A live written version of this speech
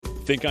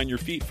Think on your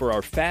feet for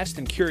our Fast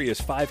and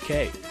Curious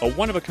 5K, a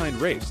one-of-a-kind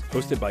race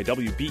hosted by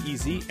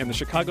WBEZ and the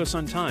Chicago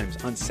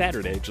Sun-Times on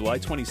Saturday, July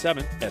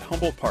 27th at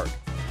Humboldt Park.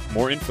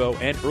 More info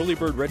and early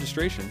bird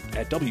registration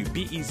at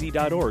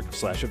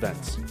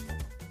wbez.org/events.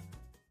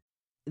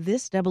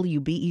 This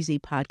WBEZ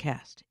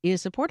podcast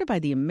is supported by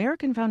the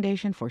American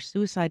Foundation for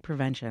Suicide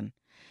Prevention.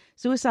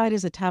 Suicide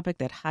is a topic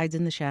that hides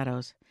in the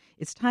shadows.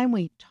 It's time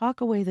we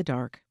talk away the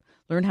dark,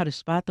 learn how to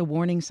spot the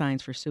warning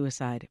signs for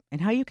suicide,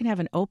 and how you can have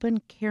an open,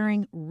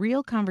 caring,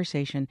 real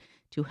conversation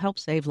to help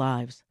save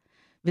lives.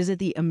 Visit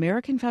the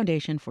American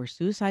Foundation for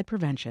Suicide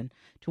Prevention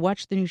to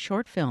watch the new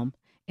short film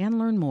and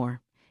learn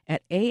more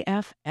at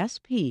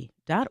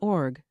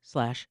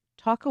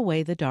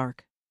afsp.org/talkawaythedark.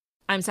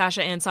 I'm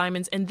Sasha Ann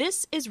Simons, and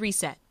this is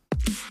Reset.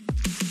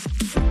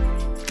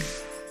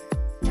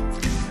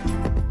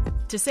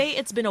 To say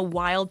it's been a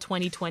wild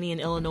 2020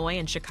 in Illinois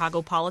and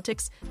Chicago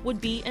politics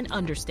would be an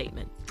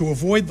understatement. To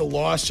avoid the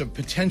loss of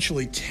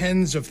potentially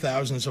tens of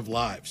thousands of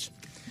lives,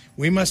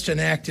 we must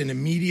enact an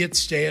immediate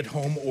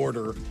stay-at-home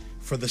order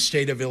for the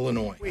state of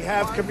Illinois. We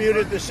have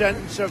commuted the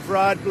sentence of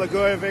Rod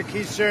Blagojevich.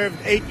 He served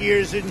 8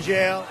 years in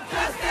jail.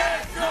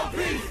 Justice, no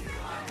peace.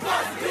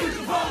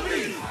 Prosecution,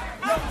 police.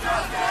 No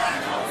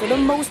justice. For the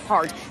most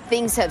part,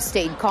 things have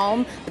stayed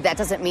calm, but that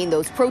doesn't mean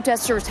those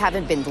protesters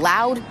haven't been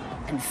loud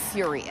and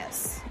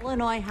furious.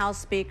 Illinois House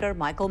Speaker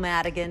Michael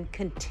Madigan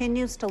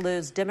continues to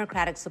lose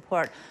Democratic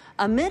support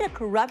amid a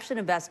corruption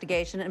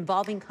investigation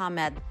involving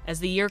ComEd. As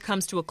the year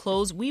comes to a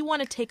close, we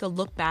want to take a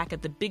look back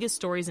at the biggest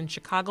stories in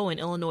Chicago and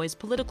Illinois'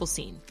 political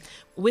scene.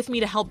 With me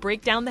to help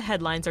break down the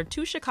headlines are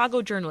two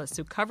Chicago journalists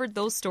who covered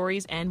those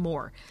stories and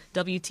more.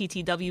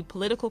 WTTW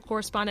political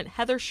correspondent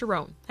Heather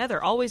Cherone.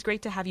 Heather, always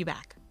great to have you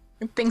back.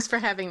 Thanks for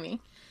having me.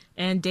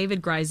 And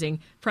David Greising,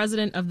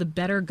 president of the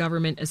Better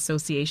Government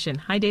Association.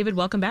 Hi, David.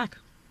 Welcome back.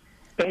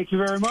 Thank you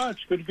very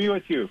much. Good to be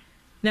with you.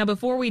 Now,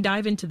 before we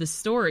dive into the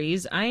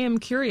stories, I am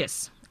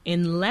curious.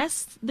 In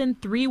less than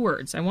 3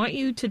 words, I want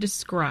you to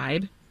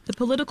describe the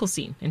political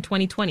scene in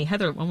 2020.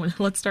 Heather,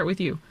 let's start with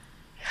you.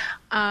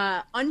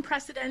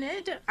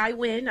 Unprecedented. I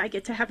win. I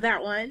get to have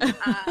that one.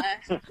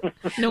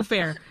 No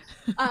fair.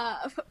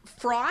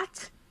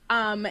 Fraught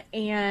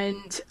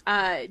and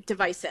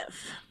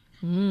divisive.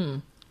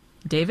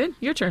 David,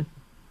 your turn.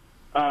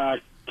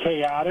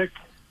 Chaotic,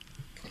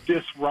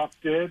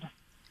 disrupted,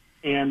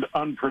 and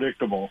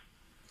unpredictable.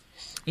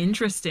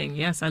 Interesting.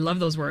 Yes, I love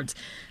those words.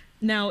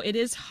 Now, it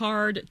is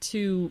hard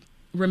to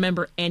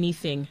remember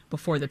anything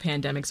before the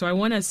pandemic, so I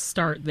want to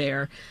start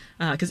there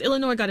because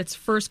Illinois got its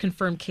first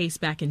confirmed case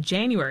back in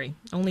January,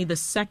 only the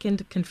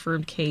second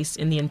confirmed case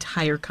in the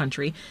entire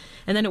country.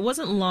 And then it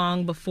wasn't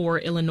long before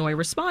Illinois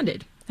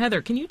responded.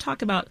 Heather, can you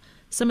talk about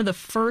some of the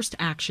first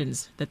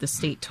actions that the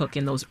state took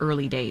in those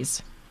early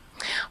days?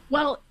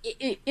 Well,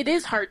 it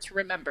is hard to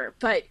remember,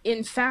 but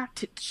in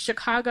fact,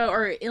 Chicago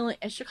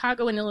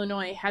and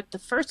Illinois had the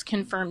first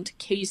confirmed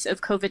case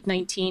of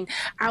COVID-19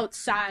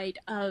 outside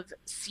of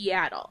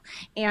Seattle.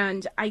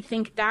 And I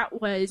think that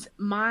was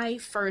my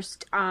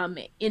first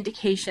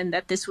indication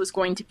that this was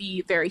going to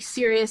be very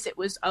serious. It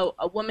was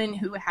a woman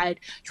who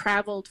had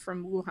traveled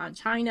from Wuhan,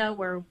 China,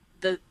 where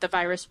the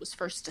virus was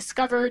first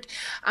discovered.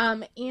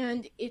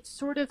 And it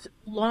sort of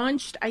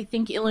launched, I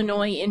think,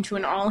 Illinois into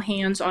an all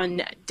hands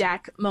on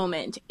deck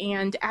moment.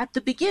 And at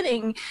the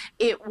beginning,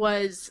 it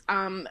was,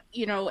 an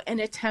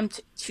attempt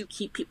to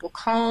keep people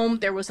calm.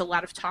 There was a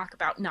lot of talk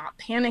about not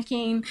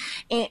panicking.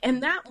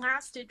 And that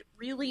lasted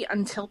really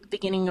until the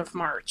beginning of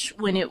March,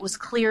 when it was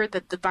clear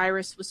that the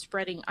virus was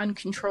spreading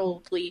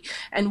uncontrollably,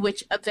 and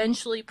which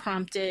eventually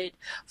prompted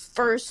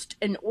first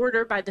an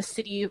order by the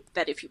city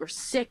that if you were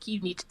sick, you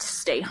needed to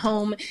stay home,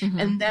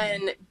 and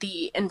then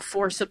the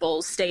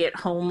enforceable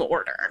stay-at-home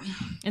order.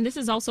 And this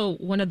is also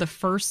one of the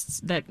firsts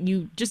that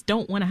you just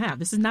don't want to have.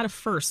 This is not a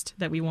first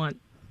that we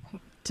want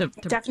to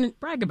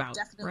brag about.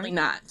 Definitely right?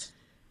 not.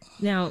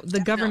 Now,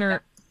 the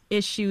governor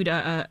issued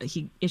a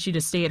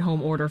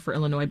stay-at-home order for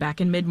Illinois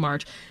back in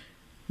mid-March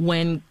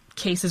when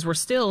cases were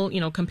still,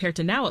 compared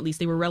to now at least,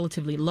 they were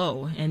relatively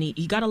low. And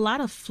he got a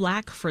lot of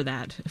flack for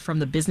that from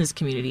the business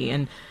community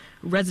and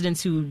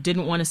residents who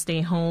didn't want to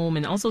stay home,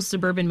 and also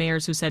suburban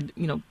mayors who said,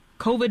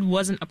 COVID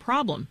wasn't a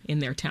problem in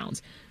their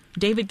towns.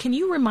 David, can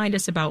you remind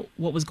us about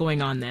what was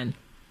going on then?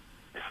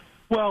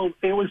 Well,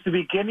 it was the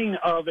beginning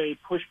of a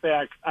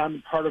pushback on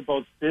the part of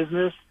both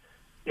business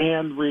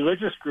and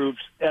religious groups,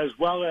 as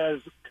well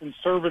as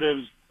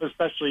conservatives,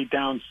 especially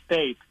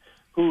downstate,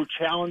 who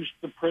challenged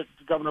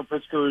Governor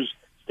Pritzker's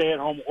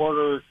stay-at-home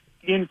order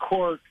in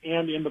court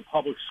and in the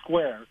public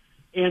square,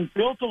 and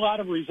built a lot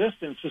of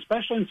resistance,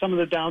 especially in some of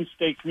the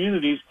downstate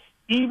communities,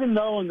 even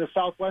though in the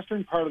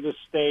southwestern part of the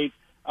state,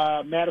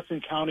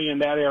 Madison County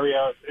and that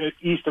area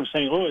east of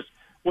St. Louis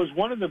was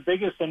one of the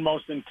biggest and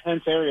most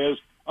intense areas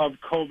of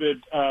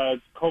COVID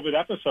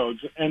episodes.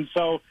 And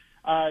so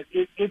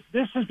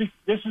this has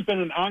been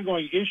an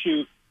ongoing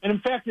issue. And in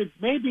fact, it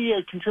may be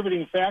a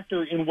contributing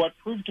factor in what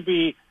proved to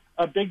be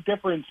a big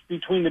difference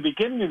between the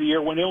beginning of the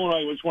year, when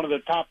Illinois was one of the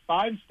top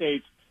 5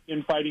 states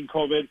in fighting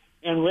COVID,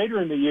 And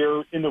later in the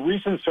year, in the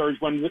recent surge,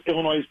 when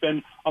Illinois has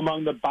been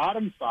among the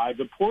bottom five,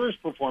 the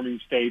poorest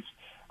performing states,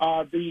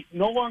 the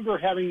no longer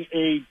having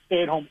a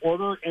stay-at-home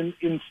order and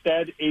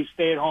instead a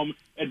stay-at-home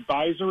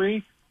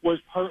advisory was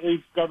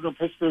partly Governor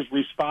Pritzker's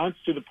response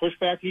to the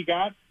pushback he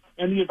got.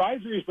 And the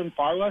advisory has been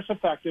far less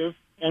effective,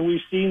 and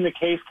we've seen the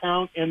case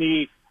count and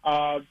the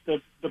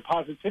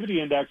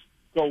positivity index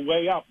go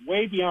way up,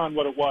 way beyond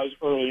what it was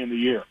early in the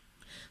year.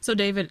 So,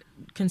 David,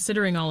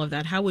 considering all of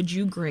that, how would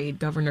you grade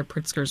Governor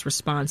Pritzker's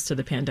response to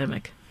the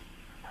pandemic?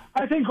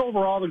 I think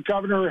overall the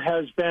governor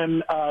has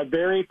been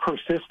very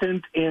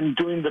persistent in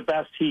doing the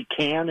best he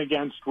can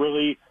against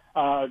really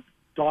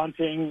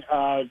daunting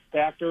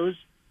factors,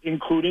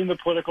 including the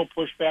political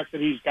pushback that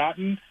he's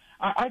gotten.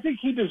 I think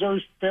he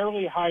deserves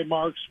fairly high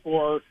marks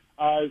for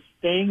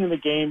staying in the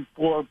game,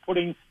 for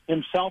putting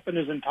himself and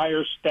his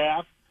entire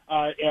staff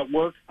at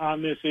work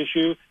on this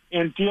issue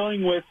and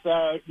dealing with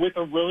a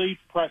really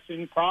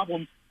pressing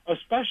problem,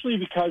 especially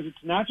because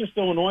it's not just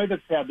Illinois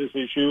that's had this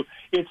issue.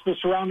 It's the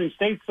surrounding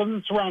states. Some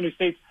of the surrounding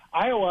states,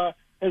 Iowa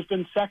has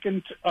been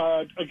second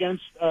behind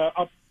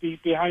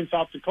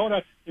South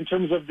Dakota in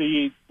terms of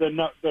the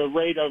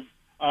rate of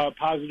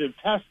positive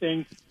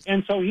testing.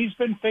 And so he's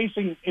been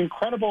facing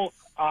incredible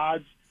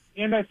odds,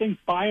 and I think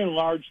by and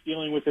large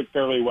dealing with it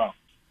fairly well.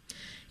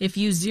 If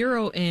you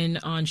zero in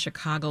on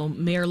Chicago,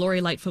 Mayor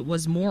Lori Lightfoot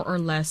was more or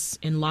less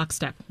in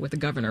lockstep with the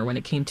governor when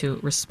it came to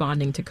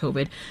responding to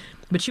COVID.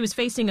 But she was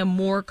facing a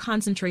more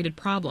concentrated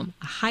problem,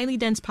 a highly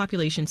dense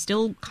population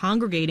still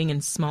congregating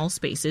in small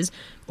spaces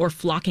or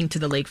flocking to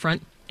the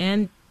lakefront,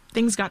 and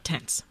things got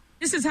tense.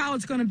 This is how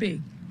it's going to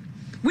be.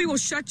 We will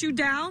shut you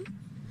down.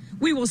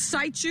 We will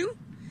cite you.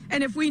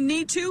 And if we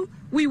need to,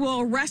 we will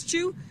arrest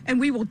you and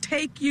we will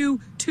take you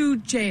to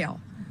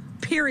jail.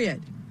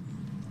 Period.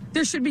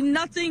 There should be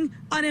nothing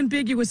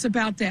unambiguous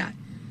about that.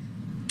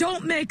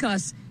 Don't make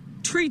us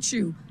treat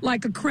you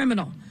like a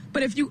criminal.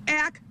 But if you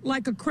act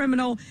like a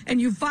criminal and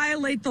you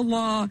violate the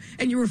law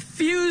and you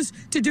refuse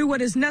to do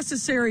what is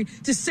necessary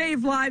to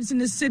save lives in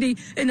the city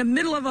in the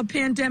middle of a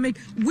pandemic,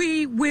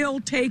 we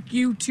will take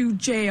you to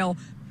jail,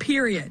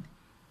 period.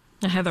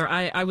 Heather,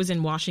 I was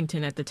in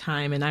Washington at the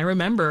time, and I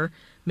remember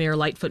Mayor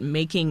Lightfoot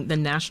making the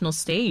national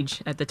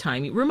stage at the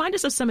time. Remind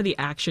us of some of the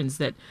actions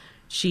that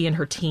she and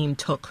her team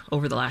took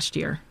over the last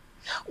year.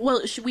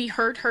 Well, we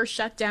heard her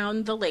shut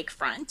down the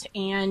lakefront,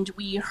 and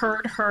we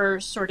heard her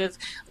sort of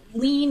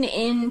lean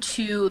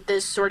into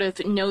this sort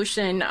of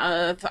notion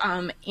of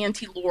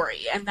Auntie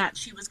Lori, and that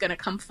she was going to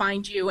come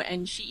find you.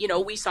 And she,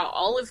 we saw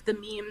all of the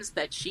memes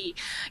that she,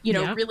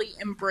 really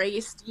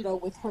embraced,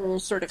 with her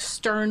sort of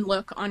stern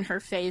look on her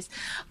face.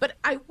 But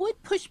I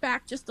would push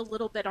back just a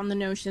little bit on the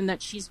notion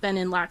that she's been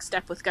in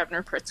lockstep with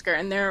Governor Pritzker.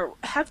 And there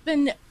have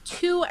been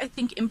two, I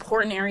think,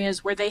 important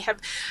areas where they have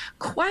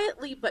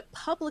quietly but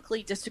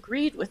publicly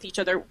disagreed with each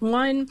other.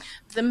 One,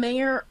 the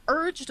mayor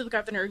urged the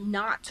governor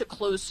not to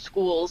close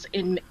schools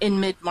in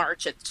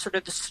mid-March at sort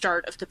of the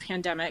start of the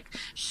pandemic.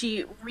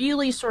 She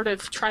really sort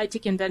of tried to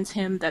convince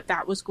him that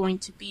that was going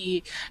to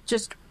be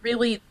just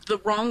really the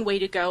wrong way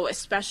to go,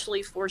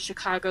 especially for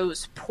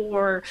Chicago's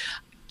poor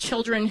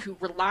children who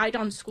relied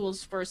on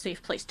schools for a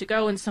safe place to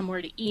go and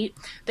somewhere to eat.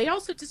 They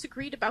also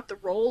disagreed about the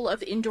role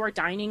of indoor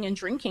dining and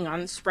drinking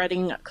on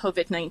spreading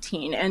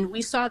COVID-19. And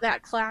we saw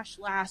that clash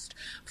last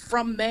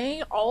from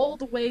May all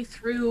the way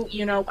through,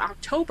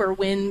 October,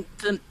 when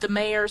the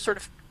mayor sort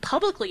of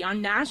publicly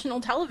on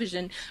national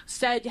television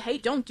said, hey,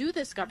 don't do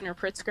this, Governor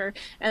Pritzker.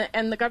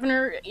 And the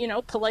governor,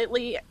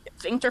 politely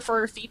thanked her for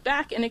her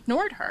feedback and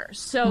ignored her.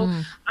 So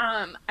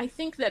I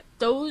think that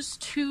those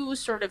two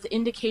sort of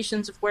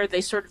indications of where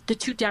the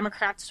two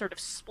Democrats sort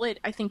of split,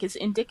 I think is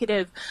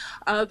indicative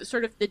of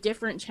sort of the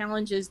different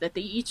challenges that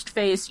they each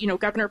face.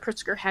 Governor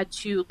Pritzker had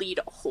to lead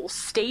a whole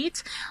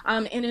state.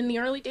 And in the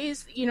early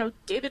days,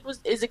 David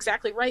is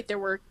exactly right. There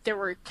were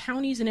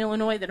counties in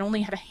Illinois that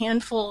only had a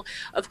handful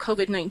of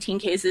COVID-19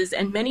 cases,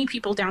 and many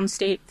people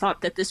downstate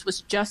thought that this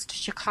was just a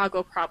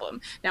Chicago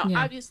problem. Now,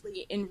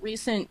 obviously, in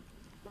recent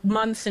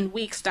months and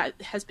weeks,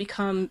 that has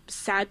become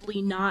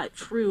sadly not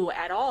true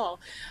at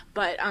all.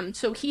 But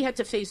so he had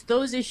to face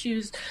those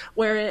issues,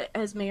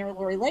 whereas Mayor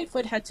Lori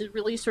Lightfoot had to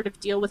really sort of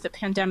deal with a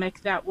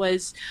pandemic that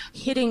was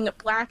hitting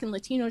Black and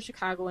Latino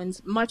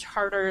Chicagoans much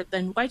harder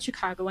than white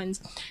Chicagoans.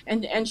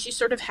 And she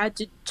sort of had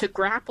to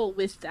grapple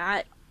with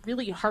that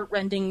really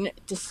heartrending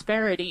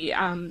disparity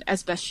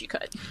as best she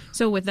could.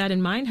 So with that in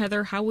mind,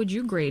 Heather, how would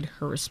you grade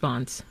her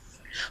response?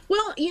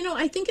 Well,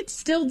 I think it's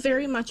still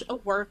very much a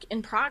work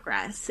in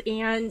progress.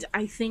 And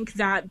I think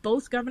that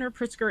both Governor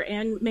Pritzker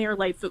and Mayor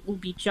Lightfoot will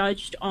be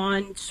judged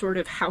on sort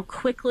of how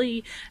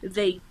quickly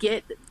they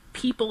get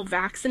people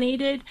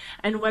vaccinated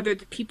and whether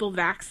the people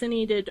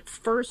vaccinated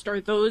first are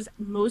those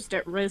most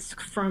at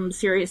risk from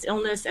serious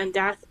illness and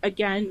death,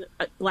 again,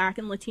 Black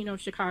and Latino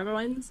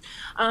Chicagoans.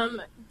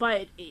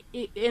 But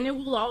it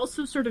will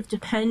also sort of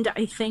depend,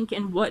 I think,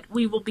 in what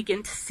we will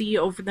begin to see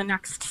over the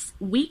next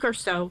week or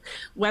so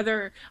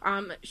whether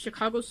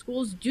Chicago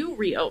schools do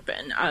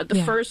reopen.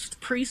 The first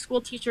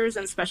preschool teachers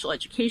and special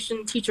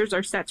education teachers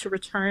are set to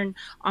return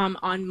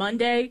on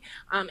Monday.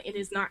 It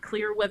is not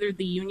clear whether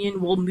the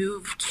union will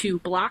move to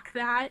block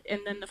that,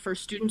 and then the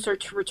first students are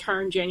to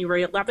return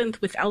January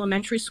 11th, with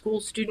elementary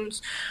school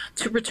students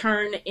to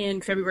return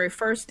in February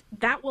 1st.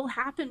 That will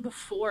happen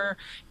before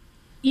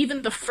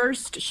even the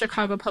first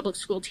Chicago public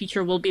school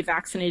teacher will be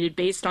vaccinated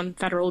based on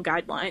federal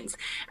guidelines.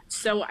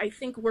 So I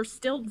think we're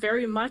still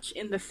very much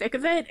in the thick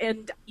of it.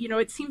 And,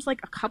 it seems like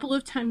a couple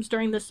of times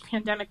during this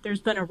pandemic, there's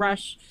been a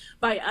rush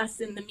by us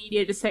in the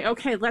media to say,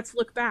 okay, let's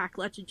look back,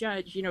 let's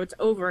judge, it's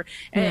over.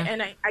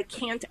 And I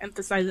can't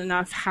emphasize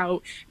enough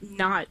how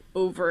not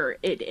over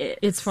it is.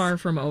 It's far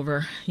from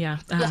over. Yeah.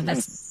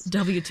 That's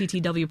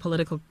WTTW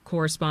political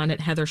correspondent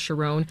Heather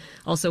Cherone.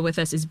 Also with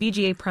us is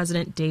BGA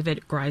President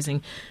David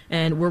Greising.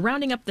 And we're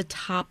rounding up the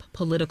top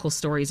political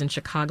stories in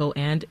Chicago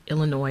and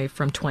Illinois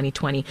from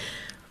 2020.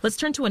 Let's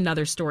turn to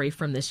another story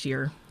from this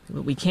year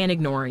we can't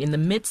ignore. In the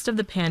midst of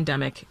the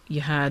pandemic,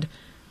 you had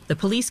the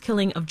police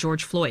killing of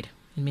George Floyd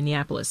in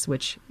Minneapolis,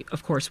 which,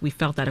 of course, we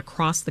felt that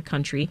across the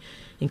country,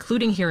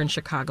 including here in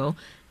Chicago.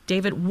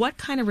 David, what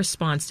kind of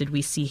response did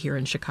we see here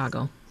in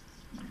Chicago?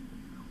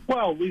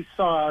 Well, we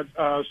saw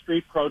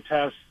street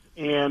protests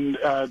and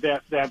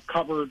that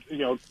covered,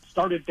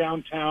 started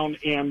downtown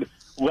and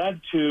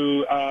led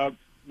to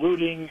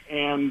looting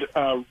and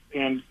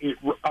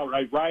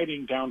outright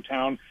rioting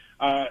downtown.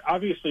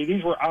 Obviously,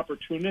 these were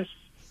opportunists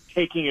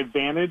taking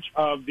advantage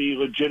of the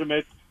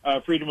legitimate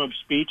freedom of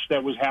speech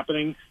that was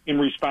happening in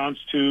response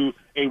to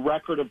a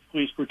record of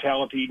police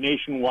brutality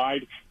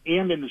nationwide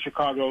and in the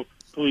Chicago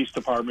Police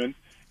Department.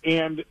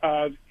 And,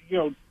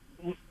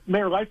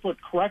 Mayor Lightfoot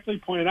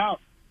correctly pointed out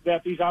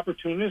that these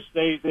opportunists,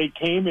 they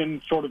came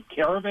in sort of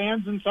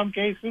caravans in some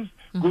cases,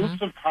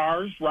 groups of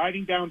cars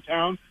riding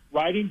downtown,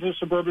 riding to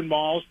suburban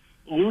malls,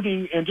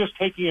 looting and just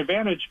taking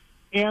advantage.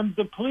 And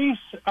the police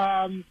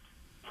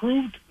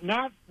proved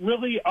not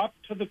really up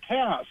to the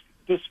task,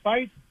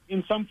 despite,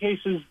 in some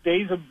cases,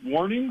 days of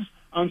warnings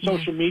on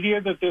social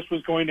media that this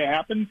was going to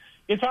happen.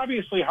 It's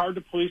obviously hard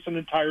to police an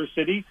entire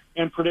city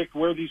and predict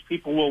where these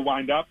people will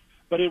wind up,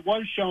 but it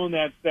was shown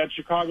that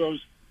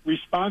Chicago's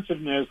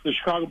responsiveness, the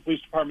Chicago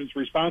Police Department's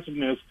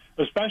responsiveness,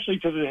 especially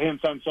to the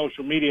hints on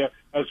social media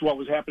as to what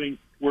was happening,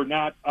 were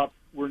not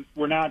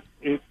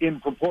in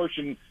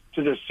proportion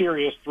to the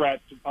serious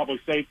threat to public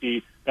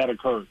safety that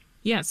occurred.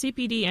 Yeah,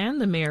 CPD and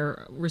the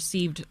mayor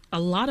received a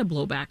lot of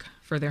blowback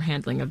for their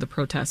handling of the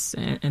protests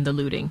and the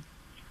looting.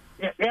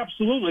 Yeah,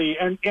 absolutely,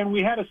 and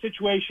we had a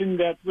situation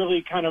that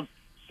really kind of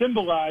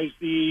symbolized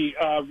the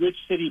rich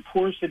city,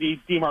 poor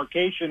city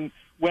demarcation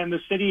when the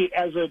city,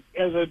 as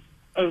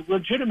a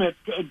legitimate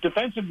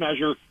defensive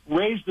measure,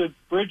 raised the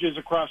bridges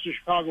across the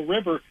Chicago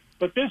River.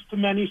 But this, to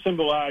many,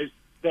 symbolized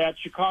that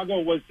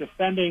Chicago was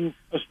defending,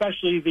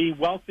 especially the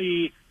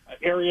wealthy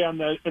area in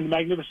the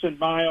Magnificent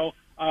Mile,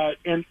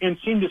 and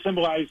seemed to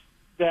symbolize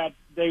that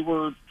they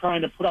were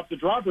trying to put up the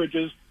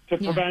drawbridges to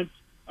prevent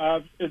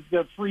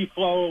the free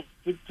flow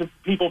to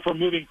people from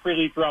moving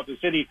freely throughout the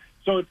city.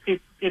 So it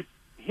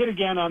hit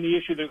again on the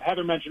issue that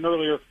Heather mentioned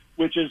earlier,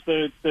 which is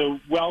the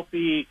wealth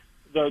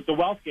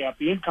gap,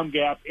 the income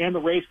gap, and the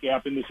race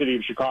gap in the city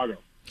of Chicago.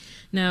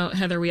 Now,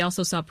 Heather, we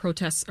also saw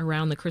protests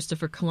around the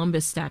Christopher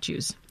Columbus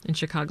statues in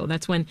Chicago.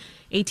 That's when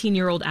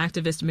 18-year-old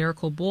activist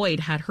Miracle Boyd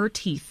had her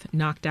teeth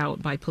knocked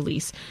out by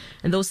police.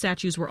 And those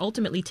statues were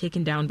ultimately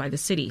taken down by the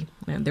city.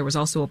 And there was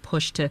also a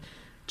push to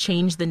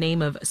change the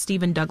name of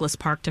Stephen Douglas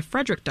Park to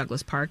Frederick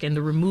Douglass Park and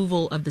the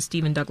removal of the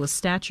Stephen Douglas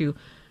statue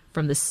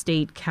from the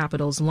state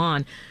capitol's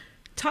lawn.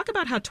 Talk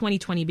about how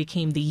 2020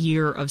 became the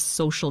year of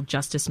social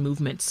justice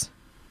movements.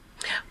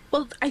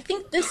 Well, I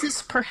think this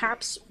is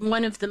perhaps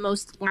one of the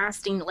most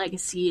lasting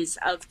legacies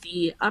of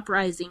the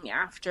uprising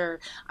after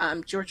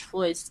George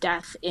Floyd's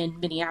death in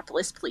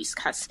Minneapolis police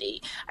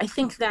custody. I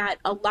think that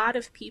a lot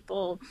of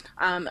people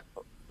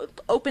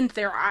opened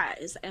their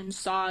eyes and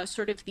saw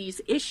sort of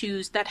these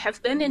issues that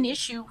have been an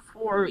issue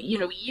for,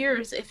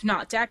 years, if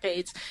not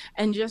decades,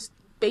 and just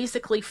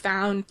basically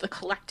found the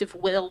collective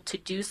will to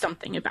do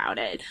something about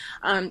it.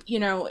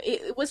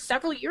 It was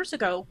several years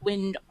ago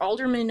when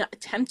aldermen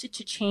attempted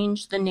to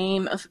change the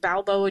name of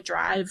Balboa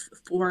Drive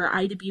for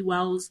Ida B.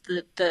 Wells,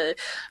 the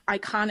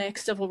iconic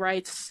civil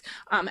rights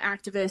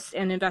activist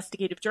and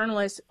investigative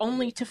journalist,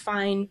 only to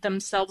find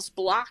themselves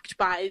blocked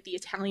by the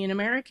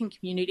Italian-American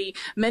community,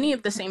 many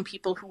of the same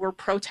people who were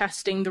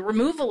protesting the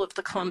removal of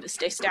the Columbus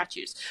Day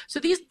statues. So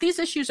these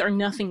issues are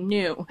nothing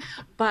new,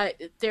 but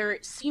there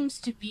seems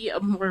to be a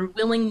more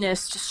willingness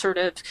to sort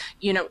of,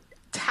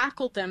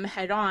 tackle them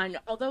head on,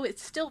 although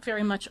it's still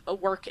very much a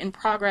work in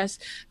progress.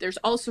 There's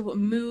also a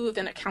move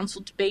and a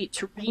council debate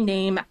to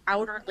rename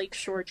Outer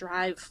Lakeshore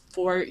Drive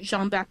for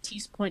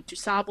Jean-Baptiste Point du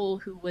Sable,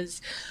 who was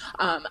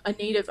a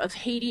native of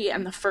Haiti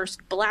and the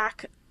first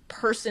Black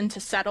person to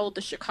settle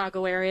the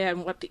Chicago area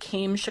and what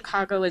became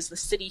Chicago as the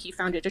city. He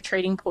founded a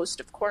trading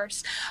post, of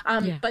course.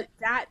 But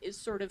that is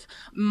sort of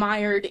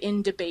mired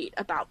in debate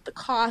about the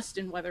cost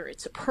and whether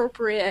it's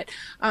appropriate.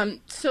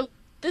 So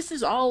this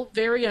is all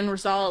very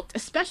unresolved,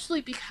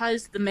 especially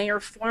because the mayor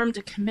formed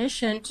a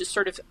commission to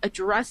sort of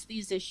address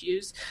these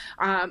issues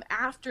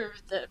after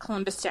the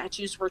Columbus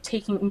statues were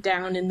taken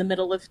down in the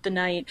middle of the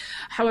night.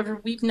 However,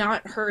 we've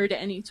not heard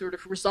any sort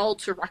of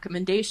results or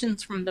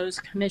recommendations from those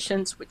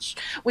commissions, which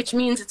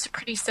means it's a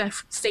pretty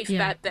safe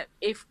bet that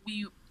if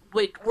we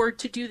were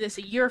to do this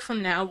a year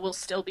from now, we'll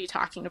still be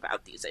talking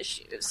about these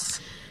issues.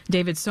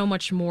 David, so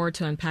much more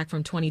to unpack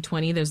from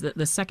 2020. There's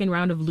the second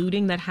round of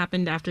looting that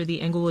happened after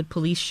the Englewood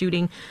police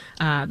shooting,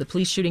 the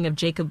police shooting of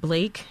Jacob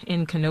Blake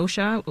in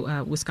Kenosha,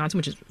 Wisconsin,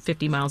 which is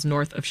 50 miles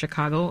north of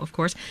Chicago, of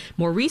course.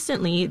 More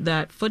recently,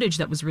 that footage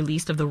that was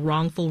released of the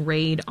wrongful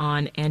raid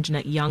on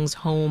Anjanette Young's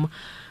home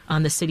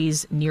on the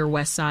city's near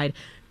west side.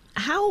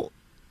 How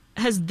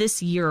has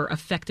this year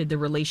affected the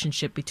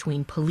relationship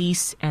between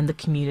police and the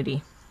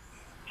community?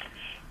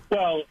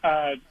 Well,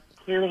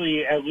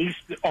 clearly, at least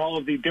all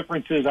of the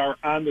differences are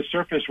on the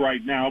surface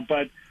right now.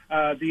 But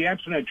the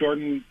Anjanette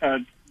Jordan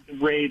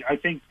raid, I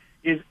think,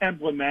 is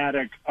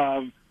emblematic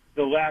of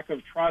the lack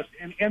of trust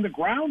and the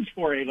grounds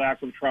for a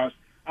lack of trust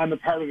on the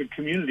part of the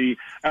community.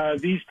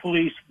 These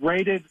police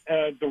raided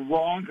the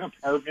wrong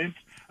apartment,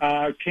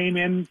 came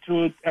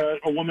into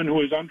a woman who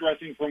was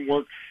undressing from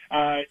work,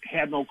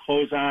 had no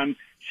clothes on.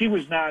 She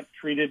was not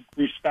treated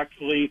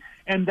respectfully.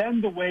 And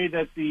then the way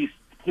that the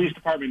police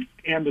department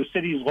and the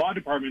city's law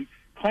department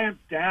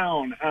clamped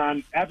down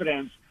on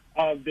evidence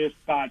of this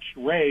botched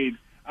raid,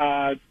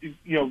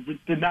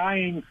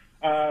 denying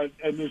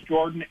Ms.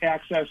 Jordan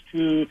access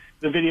to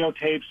the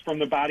videotapes from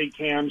the body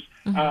cams,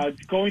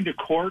 going to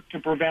court to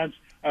prevent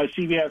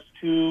CBS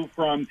 2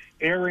 from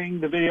airing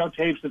the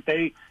videotapes that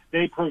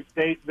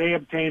they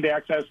obtained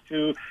access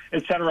to,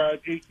 et cetera.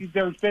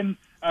 There's been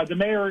the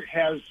mayor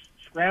has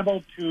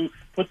scrambled to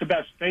put the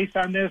best face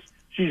on this.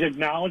 She's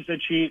acknowledged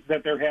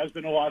that there has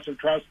been a loss of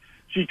trust.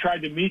 She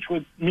tried to meet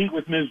with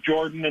Ms.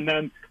 Jordan, and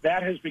then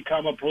that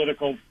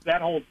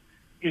whole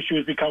issue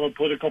has become a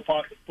political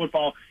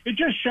football. It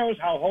just shows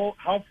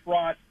how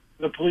fraught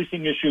the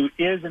policing issue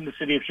is in the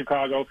city of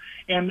Chicago.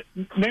 And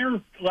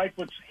Mayor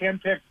Lightfoot's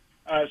handpicked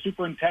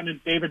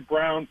Superintendent David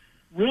Brown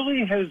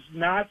really has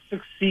not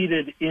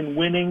succeeded in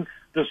winning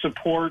the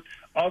support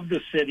of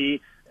the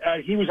city.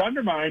 He was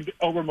undermined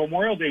over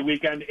Memorial Day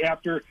weekend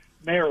after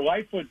Mayor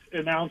Lightfoot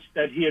announced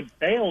that he had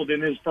failed in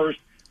his first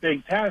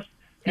big test,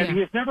 and he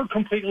has never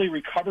completely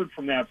recovered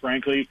from that,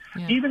 frankly.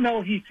 Even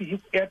though he's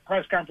at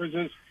press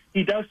conferences,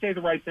 he does say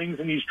the right things,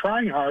 and he's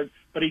trying hard,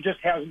 but he just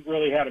hasn't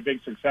really had a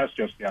big success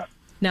just yet.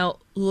 Now,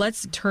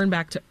 let's turn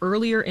back to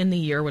earlier in the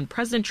year when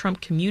President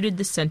Trump commuted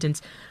the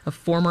sentence of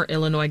former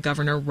Illinois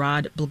Governor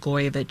Rod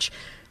Blagojevich.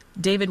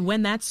 David,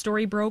 when that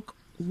story broke,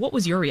 what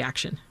was your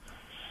reaction?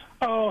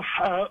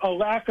 A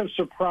lack of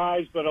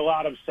surprise, but a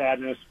lot of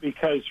sadness,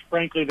 because,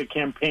 frankly, the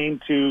campaign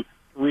to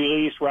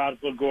release Rod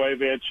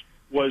Blagojevich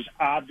was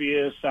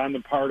obvious on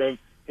the part of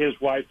his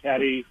wife,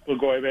 Patty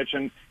Blagojevich,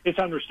 and it's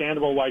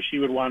understandable why she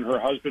would want her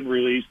husband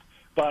released,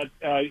 but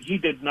he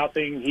did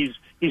nothing.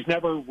 He's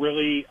never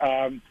really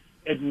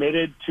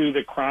admitted to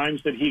the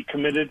crimes that he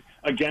committed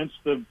against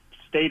the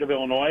state of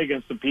Illinois,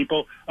 against the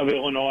people of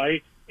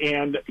Illinois,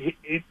 and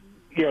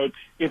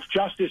if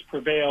justice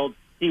prevailed,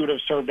 he would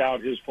have served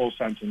out his full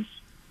sentence.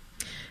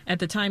 At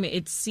the time,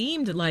 it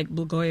seemed like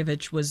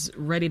Blagojevich was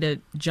ready to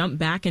jump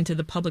back into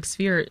the public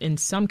sphere in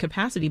some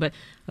capacity, but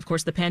of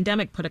course the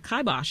pandemic put a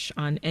kibosh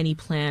on any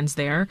plans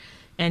there,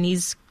 and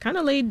he's kind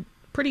of laid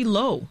pretty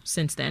low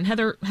since then.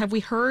 Heather, have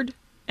we heard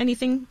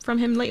anything from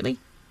him lately?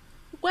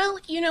 Well,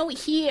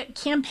 he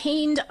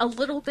campaigned a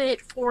little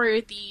bit for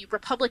the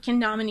Republican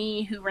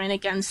nominee who ran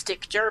against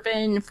Dick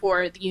Durbin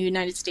for the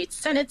United States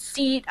Senate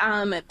seat.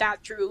 That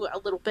drew a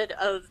little bit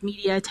of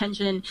media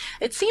attention.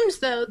 It seems,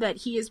 though, that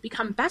he has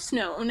become best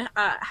known,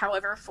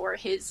 however, for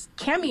his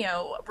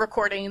cameo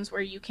recordings where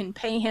you can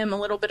pay him a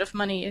little bit of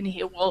money and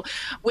he will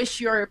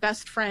wish your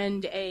best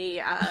friend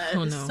a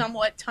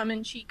somewhat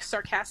tongue-in-cheek,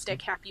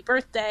 sarcastic happy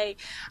birthday.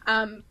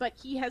 But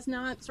he has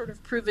not sort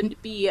of proven to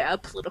be a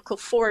political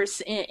force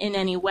in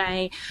any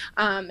way.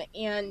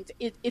 And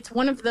it's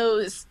one of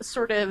those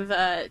sort of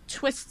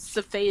twists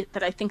of fate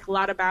that I think a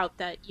lot about,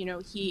 that,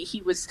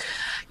 he was,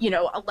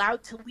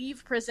 allowed to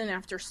leave prison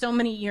after so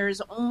many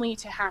years only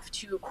to have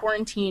to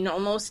quarantine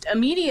almost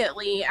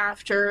immediately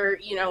after,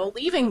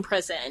 leaving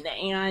prison.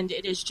 And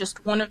it is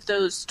just one of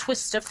those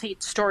twists of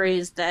fate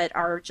stories that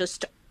are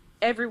just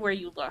everywhere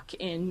you look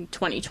in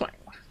 2020.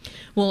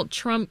 Well,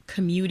 Trump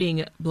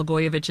commuting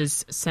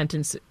Blagojevich's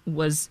sentence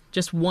was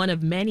just one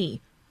of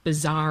many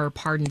bizarre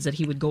pardons that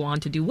he would go on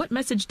to do. What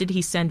message did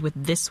he send with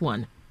this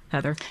one,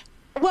 Heather?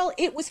 Well,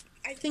 it was,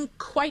 I think,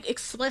 quite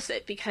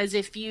explicit, because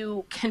if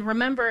you can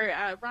remember,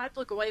 Rod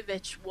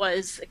Blagojevich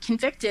was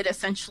convicted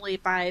essentially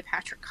by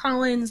Patrick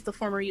Collins, the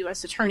former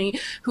U.S.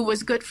 attorney, who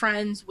was good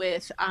friends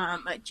with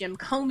Jim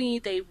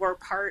Comey. They were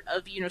part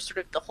of, sort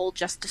of the whole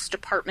Justice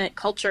Department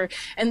culture.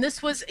 And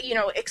this was,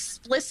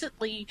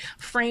 explicitly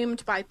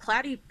framed by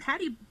Patty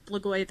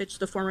Blagojevich,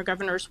 the former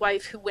governor's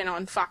wife, who went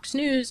on Fox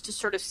News to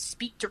sort of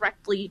speak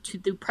directly to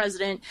the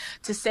president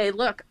to say,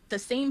 look, the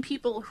same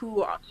people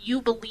who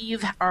you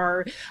believe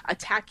are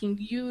attacking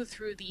you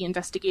through the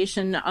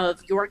investigation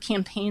of your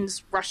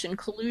campaign's Russian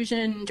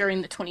collusion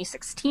during the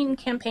 2016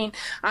 campaign,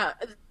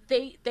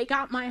 they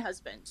got my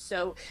husband.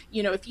 So,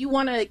 if you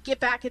want to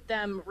get back at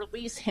them,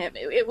 release him.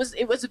 It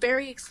was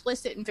very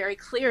explicit and very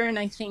clear, and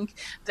I think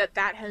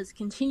that has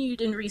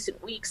continued in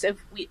recent weeks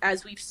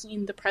as we've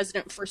seen the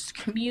president first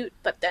commute,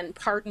 but then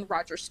pardon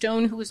Roger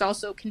Stone, who was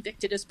also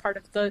convicted as part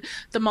of the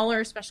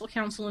Mueller special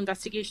counsel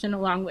investigation,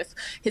 along with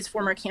his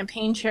former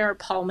campaign chair,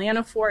 Paul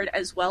Manafort,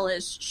 as well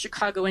as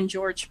Chicago and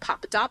George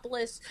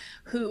Papadopoulos,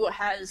 who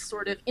has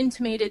sort of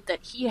intimated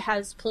that he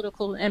has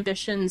political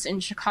ambitions in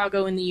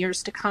Chicago in the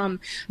years to come.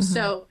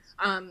 So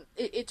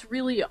it's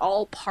really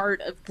all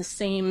part of the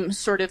same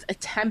sort of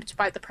attempt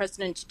by the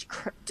president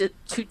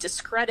to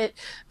discredit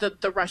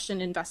the Russian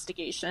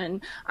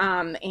investigation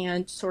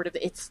and sort of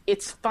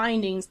its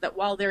findings, that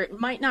while there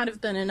might not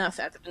have been enough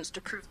evidence to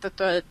prove that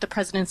the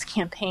president's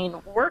campaign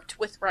worked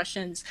with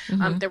Russians,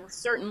 there were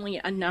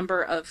certainly a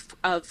number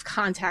of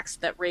contacts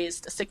that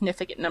raised a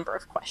significant number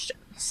of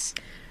questions.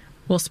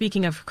 Well,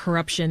 speaking of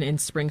corruption in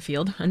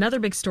Springfield, another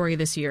big story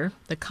this year,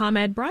 the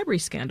ComEd bribery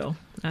scandal.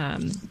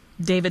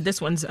 David, this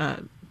one's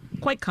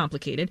quite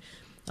complicated.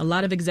 A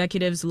lot of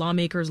executives,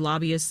 lawmakers,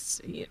 lobbyists.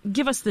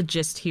 Give us the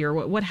gist here.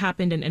 What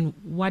happened and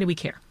why do we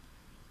care?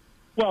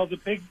 Well, the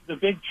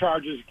big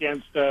charges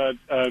against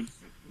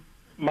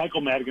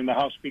Michael Madigan, the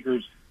House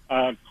Speaker's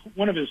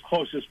one of his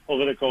closest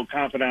political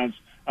confidants,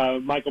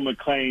 Michael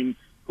McClain,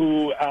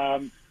 who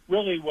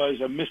really was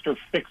a Mr.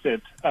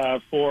 Fix-It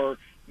for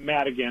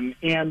Madigan,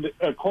 and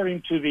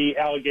according to the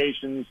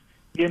allegations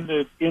in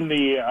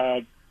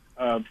the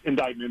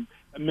indictment,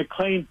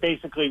 McClain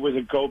basically was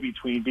a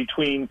go-between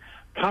between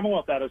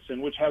Commonwealth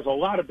Edison, which has a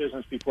lot of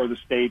business before the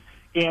state,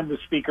 and the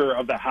Speaker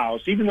of the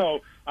House. Even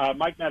though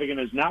Mike Madigan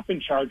has not been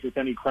charged with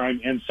any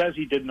crime and says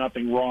he did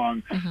nothing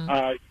wrong,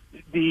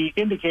 the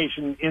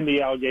indication in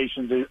the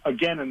allegations is,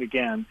 again and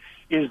again,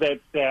 is that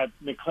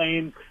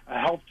McClain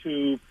helped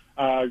to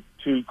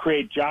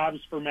create jobs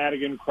for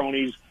Madigan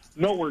cronies,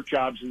 no-work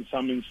jobs in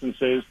some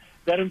instances,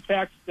 that in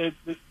fact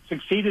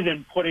succeeded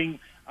in putting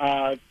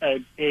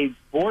a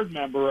board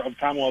member of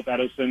Commonwealth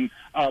Edison,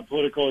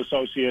 political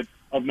associate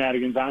of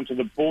Madigan's, onto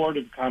the board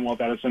of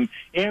Commonwealth Edison,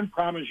 and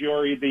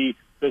Pramaggiore, the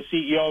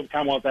CEO of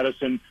Commonwealth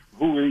Edison,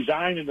 who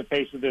resigned in the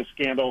face of this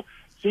scandal,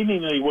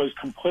 seemingly was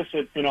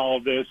complicit in all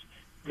of this.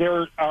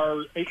 There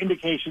are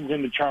indications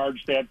in the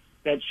charge that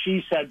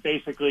she said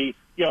basically,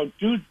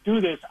 do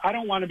this. I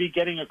don't want to be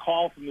getting a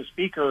call from the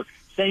Speaker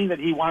saying that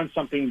he wants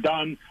something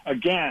done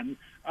again.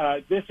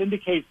 This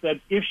indicates that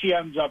if she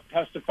ends up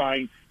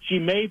testifying, she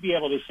may be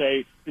able to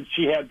say that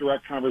she had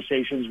direct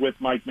conversations with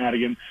Mike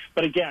Madigan.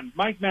 But again,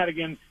 Mike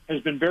Madigan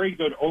has been very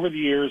good over the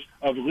years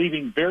of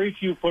leaving very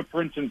few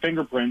footprints and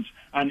fingerprints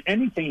on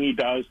anything he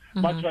does,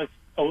 much less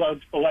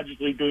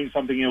allegedly doing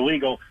something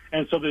illegal.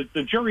 And so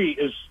the jury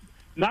is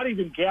not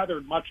even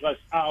gathered, much less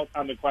out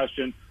on the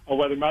question of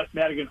whether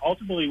Madigan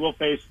ultimately will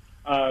face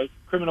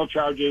criminal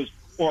charges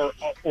or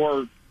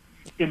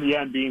in the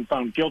end being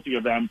found guilty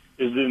of them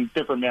is a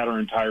different matter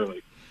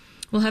entirely.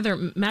 Well, Heather,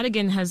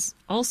 Madigan has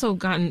also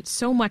gotten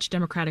so much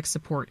Democratic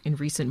support in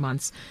recent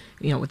months,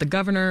 with the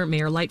governor,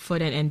 Mayor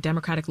Lightfoot, and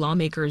Democratic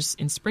lawmakers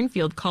in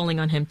Springfield calling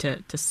on him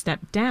to step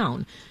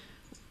down.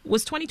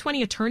 Was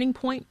 2020 a turning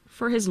point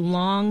for his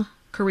long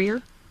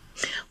career?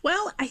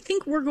 Well, I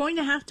think we're going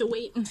to have to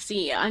wait and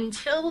see.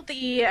 Until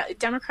the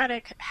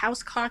Democratic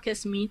House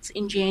caucus meets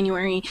in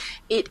January,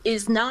 it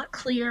is not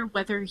clear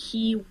whether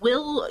he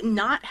will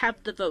not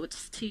have the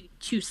votes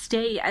to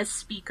stay as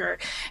Speaker.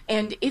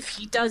 And if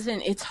he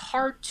doesn't, it's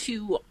hard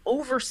to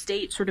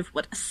overstate sort of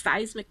what a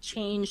seismic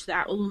change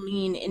that will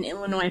mean in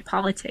Illinois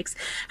politics.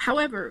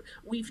 However,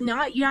 we've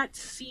not yet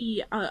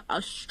seen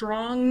a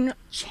strong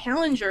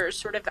challenger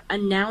sort of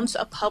announce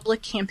a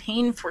public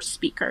campaign for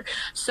Speaker.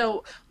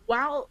 So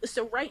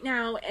right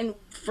now, and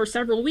for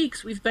several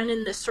weeks, we've been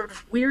in this sort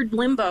of weird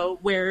limbo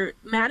where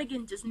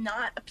Madigan does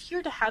not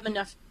appear to have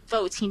enough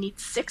votes. He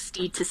needs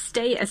 60 to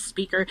stay as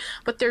Speaker,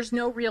 but there's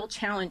no real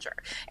challenger.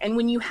 And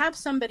when you have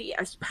somebody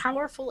as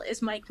powerful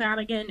as Mike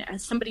Madigan,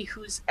 as somebody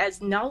who's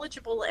as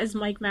knowledgeable as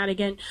Mike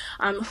Madigan,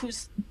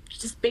 who's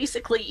just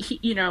basically,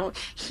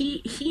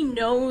 he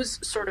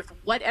knows sort of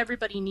what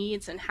everybody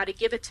needs and how to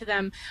give it to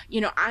them.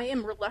 I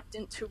am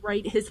reluctant to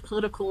write his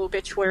political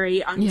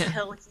obituary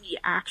until he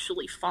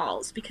actually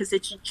falls, because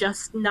it's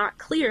just not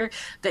clear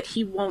that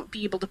he won't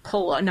be able to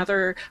pull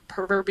another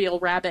proverbial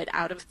rabbit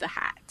out of the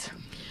hat.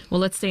 Well,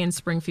 let's stay in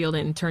Springfield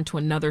and turn to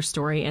another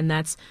story, and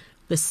that's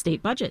the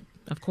state budget.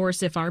 Of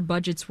course, if our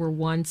budgets were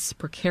once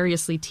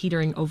precariously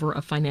teetering over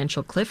a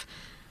financial cliff,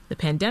 the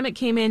pandemic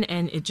came in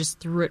and it just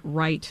threw it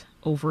right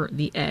over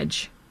the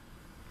edge.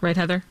 Right,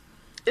 Heather?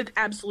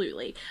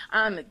 Absolutely.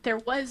 There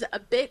was a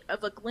bit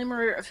of a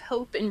glimmer of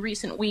hope in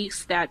recent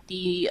weeks that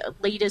the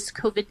latest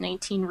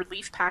COVID-19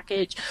 relief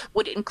package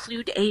would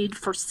include aid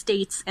for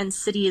states and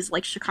cities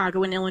like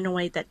Chicago and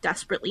Illinois that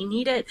desperately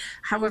need it.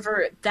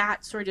 However,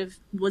 that sort of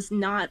was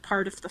not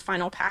part of the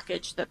final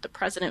package that the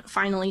president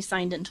finally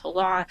signed into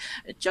law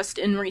just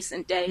in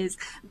recent days.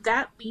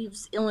 That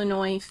leaves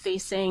Illinois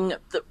facing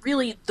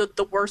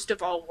the worst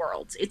of all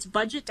worlds. Its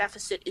budget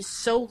deficit is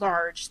so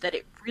large that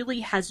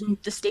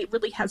the state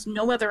really has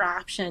no other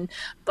option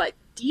but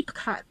deep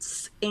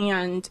cuts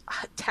and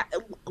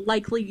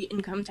likely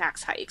income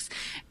tax hikes.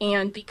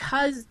 And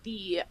because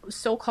the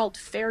so-called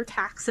fair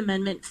tax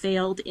amendment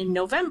failed in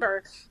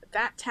November,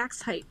 that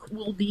tax hike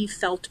will be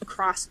felt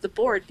across the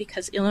board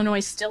because Illinois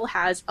still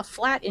has a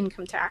flat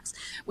income tax,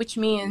 which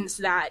means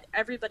that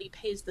everybody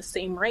pays the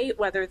same rate,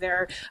 whether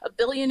they're a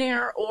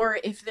billionaire or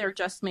if they're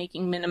just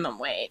making minimum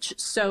wage.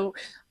 So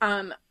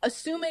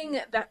assuming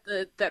that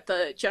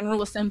the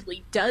General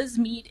Assembly does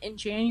meet in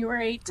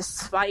January,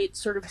 despite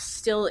sort of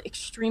still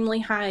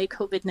extremely high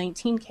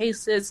COVID-19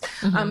 cases,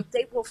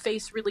 they will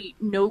face really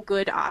no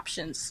good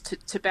options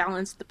to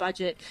balance the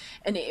budget.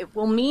 And it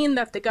will mean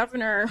that the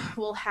governor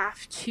will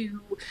have to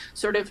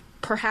sort of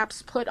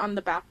perhaps put on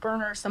the back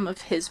burner some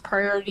of his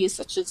priorities,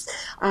 such as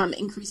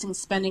increasing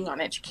spending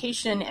on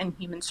education and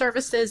human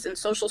services and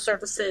social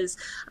services.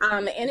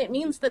 And it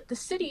means that the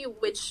city,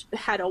 which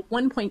had a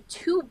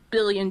 $1.2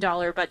 billion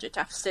budget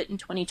deficit in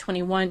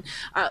 2021,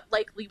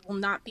 likely will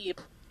not be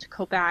able to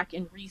go back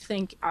and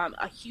rethink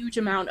a huge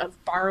amount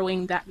of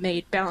borrowing that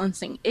made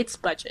balancing its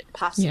budget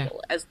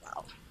possible as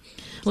well.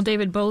 Well,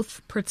 David,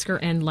 both Pritzker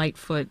and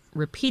Lightfoot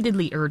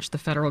repeatedly urged the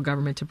federal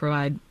government to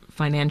provide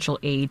financial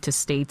aid to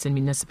states and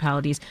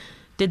municipalities.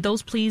 Did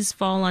those pleas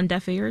fall on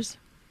deaf ears?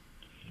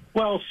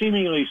 Well,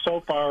 seemingly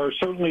so far.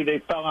 Certainly they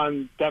fell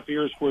on deaf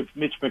ears with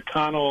Mitch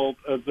McConnell,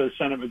 the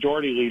Senate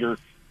Majority Leader,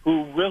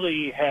 who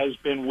really has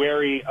been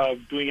wary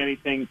of doing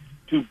anything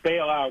to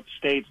bail out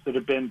states that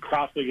have been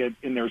profligate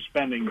in their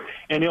spending.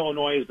 And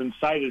Illinois has been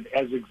cited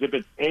as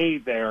Exhibit A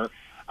there.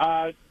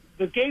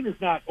 The game is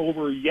not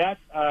over yet.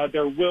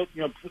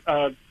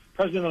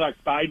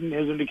 President-elect Biden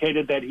has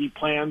indicated that he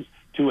plans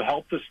to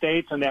help the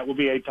states, and that will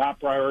be a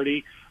top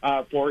priority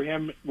for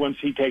him once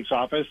he takes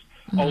office.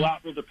 Mm-hmm. A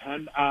lot will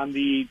depend on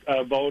the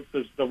vote,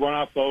 the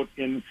runoff vote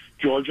in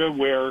Georgia,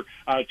 where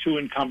two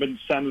incumbent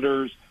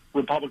senators,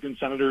 Republican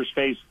senators,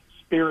 face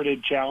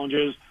spirited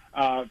challenges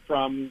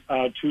from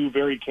two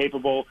very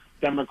capable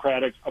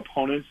Democratic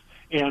opponents.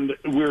 And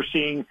we're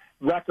seeing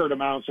record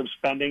amounts of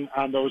spending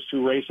on those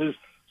two races.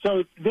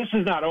 So this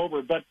is not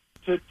over. But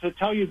to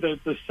tell you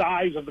the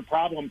size of the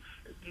problem,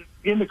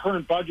 in the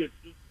current budget,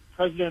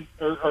 President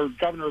or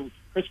Governor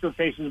Pritzker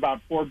faces about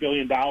 $4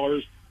 billion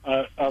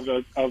of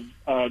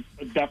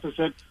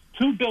deficit,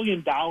 $2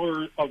 billion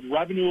of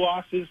revenue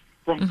losses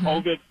from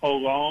COVID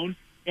alone,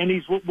 and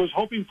he was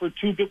hoping for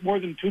more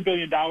than $2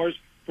 billion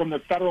from the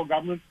federal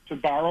government to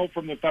borrow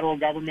from the federal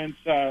government's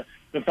the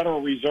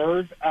Federal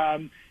Reserve.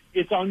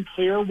 It's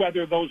unclear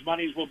whether those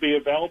monies will be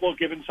available,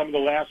 given some of the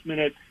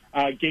last-minute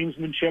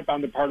gamesmanship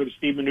on the part of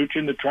Steve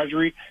Mnuchin, the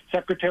Treasury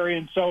Secretary,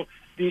 and so.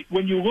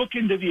 When you look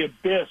into the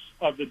abyss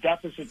of the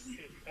deficit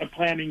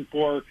planning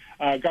for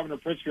Governor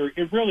Pritzker,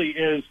 it really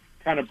is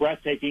kind of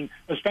breathtaking,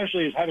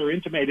 especially as Heather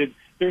intimated.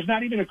 There's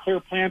not even a clear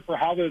plan for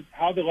how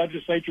the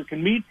legislature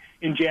can meet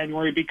in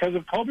January because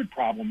of COVID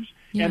problems.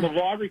 Yeah. And the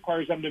law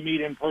requires them to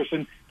meet in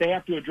person. They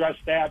have to address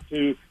that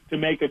to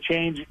make a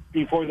change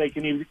before they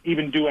can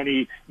even do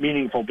any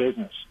meaningful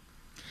business.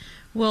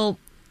 Well,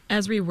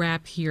 as we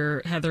wrap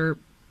here, Heather,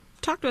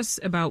 talk to us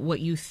about what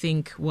you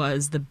think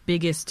was the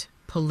biggest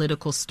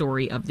political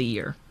story of the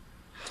year.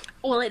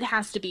 Well, it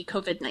has to be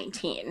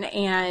COVID-19,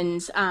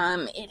 and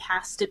it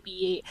has to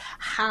be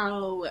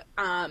how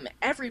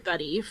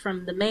everybody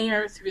from the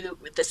mayor through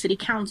the city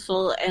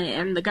council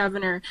and the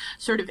governor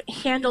sort of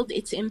handled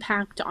its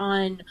impact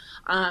on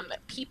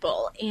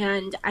people.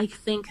 And I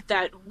think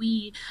that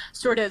we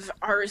sort of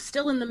are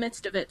still in the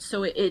midst of it,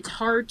 so it's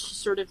hard to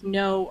sort of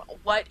know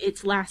what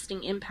its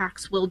lasting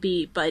impacts will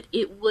be, but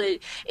it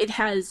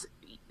has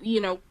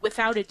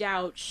without a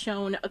doubt,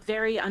 shown a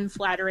very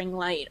unflattering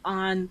light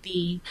on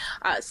the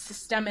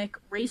systemic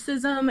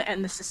racism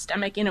and the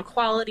systemic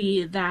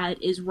inequality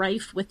that is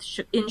rife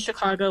in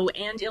Chicago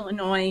and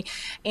Illinois.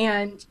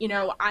 And,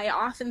 I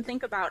often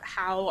think about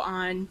how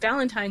on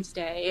Valentine's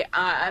Day,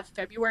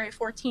 February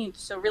 14th,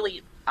 so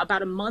really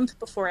about a month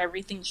before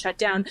everything shut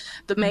down,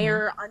 the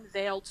mayor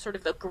unveiled sort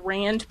of a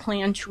grand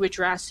plan to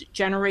address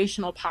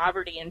generational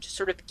poverty and to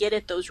sort of get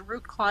at those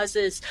root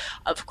causes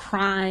of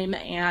crime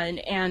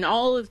and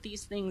all of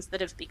these things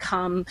that have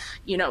become,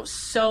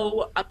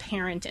 so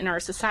apparent in our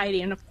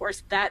society. And of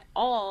course, that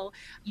all,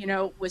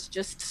 was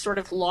just sort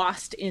of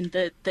lost in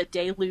the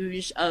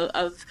deluge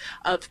of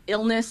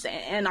illness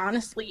and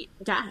honestly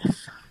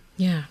death.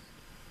 Yeah.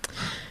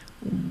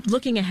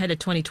 Looking ahead at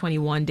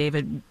 2021,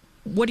 David,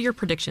 what are your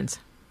predictions?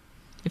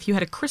 If you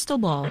had a crystal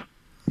ball.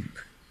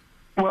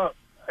 Well,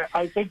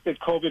 I think that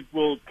COVID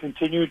will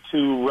continue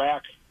to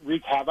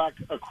wreak havoc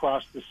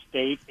across the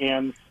state,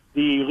 and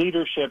the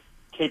leadership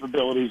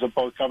capabilities of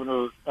both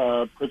Governor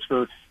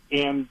Pritzker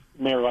and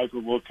Mayor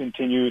Lightfoot will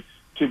continue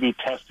to be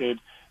tested.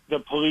 The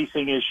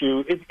policing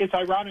issue, it's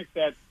ironic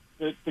that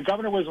the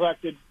governor was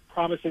elected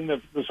promising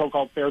the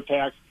so-called fair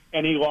tax,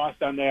 and he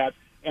lost on that.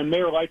 And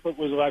Mayor Lightfoot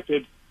was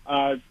elected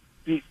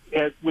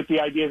with the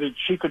idea that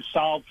she could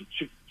solve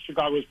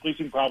Chicago's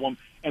policing problem,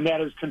 and that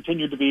has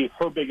continued to be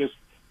her biggest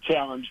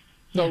challenge.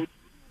 So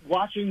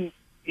watching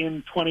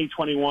in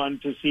 2021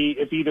 to see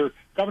if either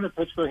Governor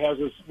Pritzker has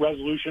a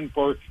resolution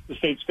for the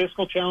state's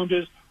fiscal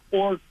challenges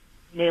or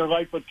Mayor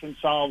Lightfoot can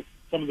solve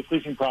some of the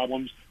policing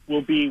problems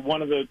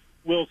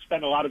we'll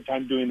spend a lot of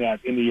time doing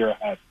that in the year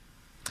ahead.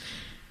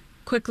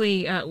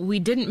 Quickly, we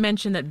didn't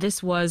mention that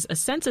this was a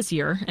census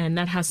year, and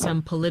that has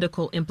some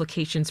political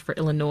implications for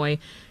Illinois.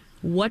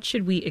 What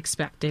should we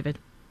expect, David?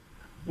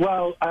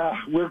 Well,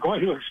 we're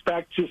going to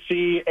expect to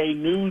see a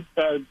new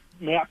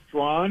map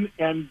drawn,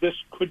 and this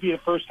could be the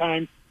first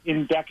time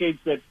in decades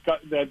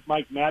that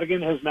Mike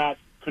Madigan has not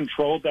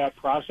controlled that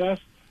process.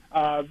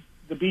 The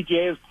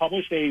BGA has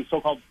published a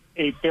so-called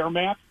a fair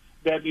map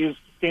that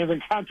stands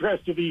in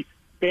contrast to the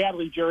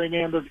badly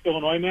gerrymandered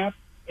Illinois map.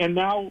 And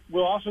now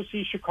we'll also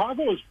see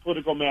Chicago's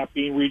political map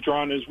being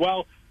redrawn as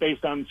well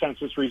based on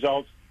census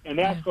results, and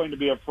that's going to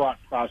be a fraught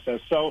process.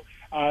 So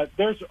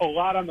there's a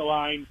lot on the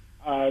line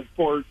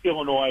for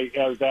Illinois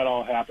as that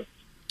all happens.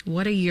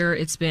 What a year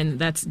it's been.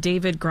 That's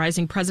David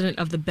Greising, president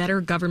of the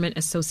Better Government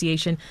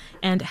Association,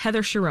 and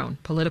Heather Cherone,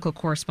 political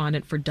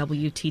correspondent for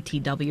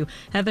WTTW.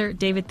 Heather,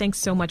 David, thanks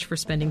so much for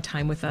spending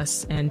time with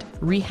us and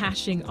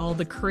rehashing all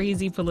the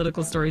crazy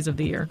political stories of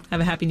the year.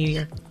 Have a happy New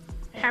Year.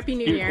 Happy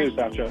New Year. You too,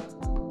 Sasha.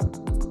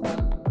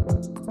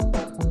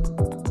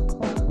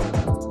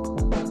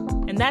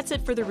 And that's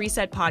it for the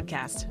Reset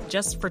Podcast,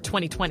 just for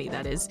 2020,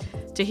 that is.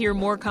 To hear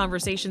more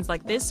conversations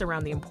like this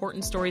around the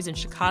important stories in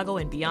Chicago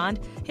and beyond,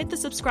 hit the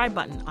subscribe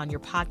button on your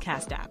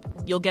podcast app.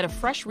 You'll get a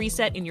fresh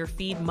reset in your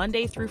feed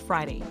Monday through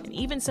Friday, and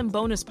even some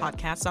bonus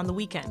podcasts on the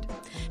weekend.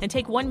 And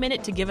take 1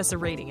 minute to give us a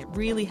rating. It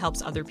really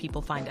helps other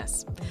people find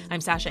us. I'm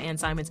Sasha Ann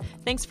Simons.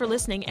 Thanks for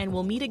listening, and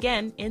we'll meet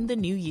again in the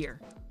new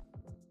year.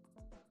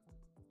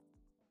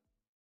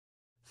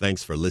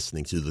 Thanks for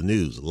listening to the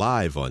news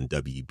live on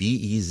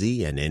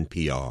WBEZ and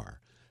NPR.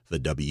 The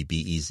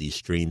WBEZ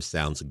stream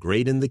sounds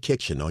great in the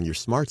kitchen on your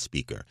smart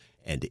speaker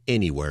and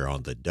anywhere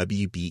on the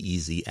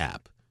WBEZ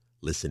app.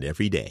 Listen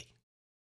every day.